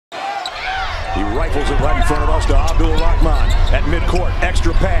He rifles it right in front of us to Abdul Rahman at midcourt.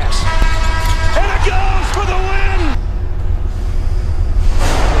 Extra pass. And it goes for the win!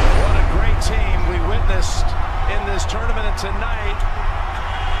 What a great team we witnessed in this tournament tonight.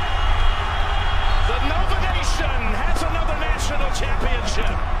 The Nova Nation has another national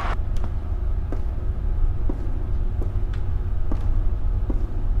championship.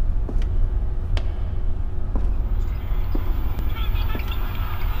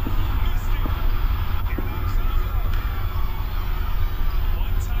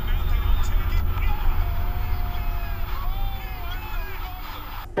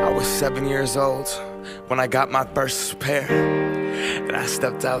 I was 7 years old when I got my first pair, and I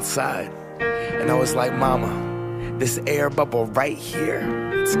stepped outside and I was like, Mama, this air bubble right here,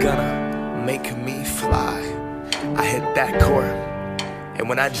 it's gonna make me fly. I hit that court, and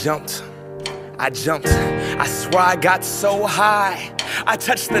when I jumped, I swear I got so high, I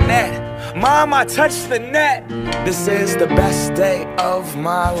touched the net. Mom, I touched the net. This is the best day of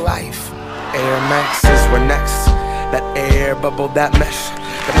my life. Air Maxes were next. That air bubble, that mesh,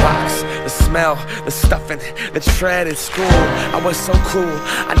 the box, the smell, the stuffing, the tread at school. I was so cool,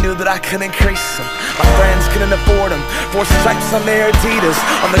 I knew that I couldn't crease them. My friends couldn't afford them. 4 stripes on their Adidas.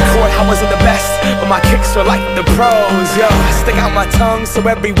 On the court, I wasn't the best, but my kicks were like the pros. Yo, I stick out my tongue so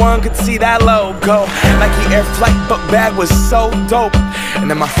everyone could see that logo. Nike Air Flight book bag was so dope. And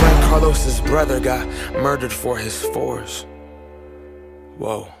then my friend Carlos's brother got murdered for his 4s.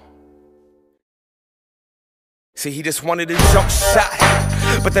 Whoa. See, he just wanted a jump shot,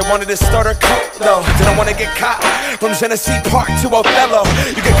 but they wanted to start a cult though. Didn't want to get caught. From Genesee Park to Othello,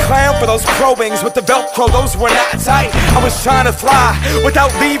 you could clown for those probings with the Velcro, those were not tight. I was trying to fly without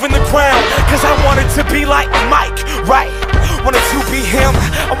leaving the ground, cause I wanted to be like Mike, right? Wanted to be him,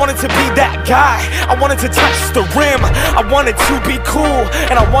 I wanted to be that guy. I wanted to touch the rim, I wanted to be cool,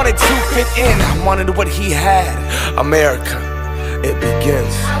 and I wanted to fit in. I wanted what he had. America, it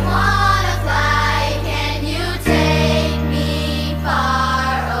begins.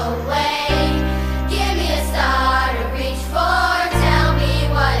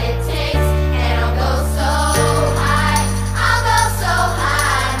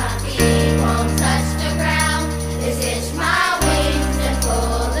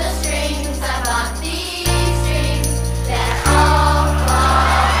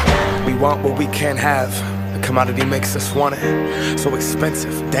 Want what we can't have. The commodity makes us want it. So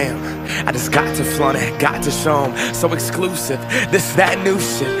expensive, damn. I just got to flaunt it, got to show 'em. So exclusive, this, that new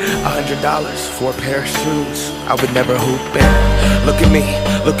shit. $100 for a pair of shoes. I would never hoop in. Look at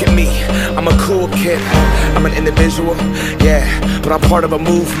me, I'm a cool kid. I'm an individual, yeah, but I'm part of a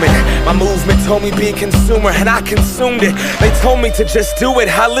movement. My movement told me be a consumer, and I consumed it. They told me to just do it,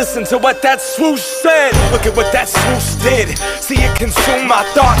 I listened to what that swoosh said. Look at what that swoosh did. See it consume my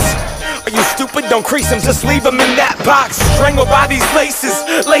thoughts. Are you stupid? Don't crease them, just leave them in that box. Strangled by these laces,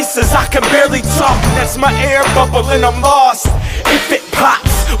 I can barely talk. That's my air bubble and I'm lost. If it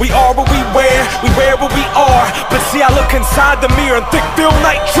pops, we are what we wear what we are. But see, I look inside the mirror and think Phil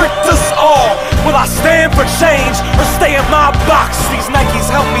Knight tricked us all. Will I stand for change or stay in my box? These Nikes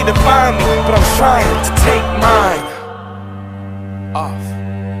help me define me, but I'm trying to take mine off.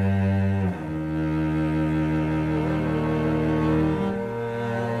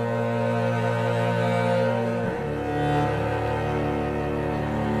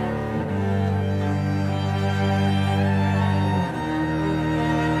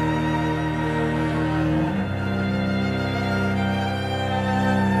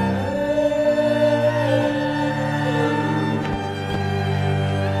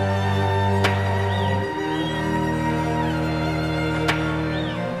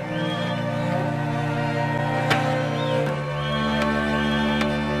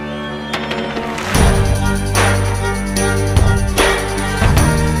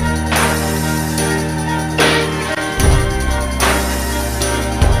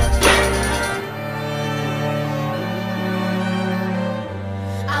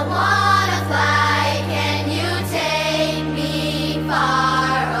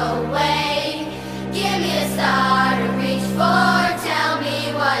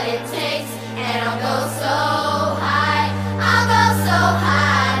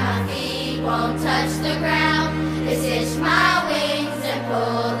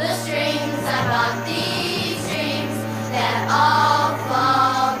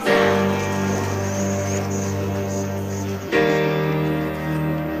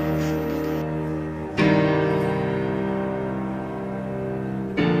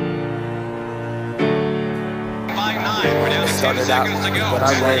 Started out when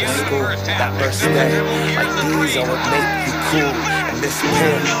I learned in school that first day. Like these, I would make you cool. And this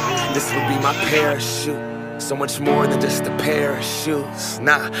pen, this would be my parachute. So much more than just a pair of shoes.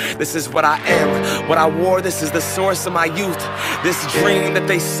 Nah, this is what I am, what I wore, this is the source of my youth. This dream that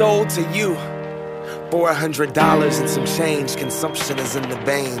they sold to you. $400 and some change, consumption is in the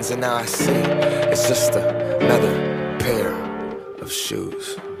veins. And now I see, it's just another pair of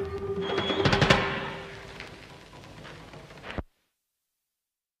shoes.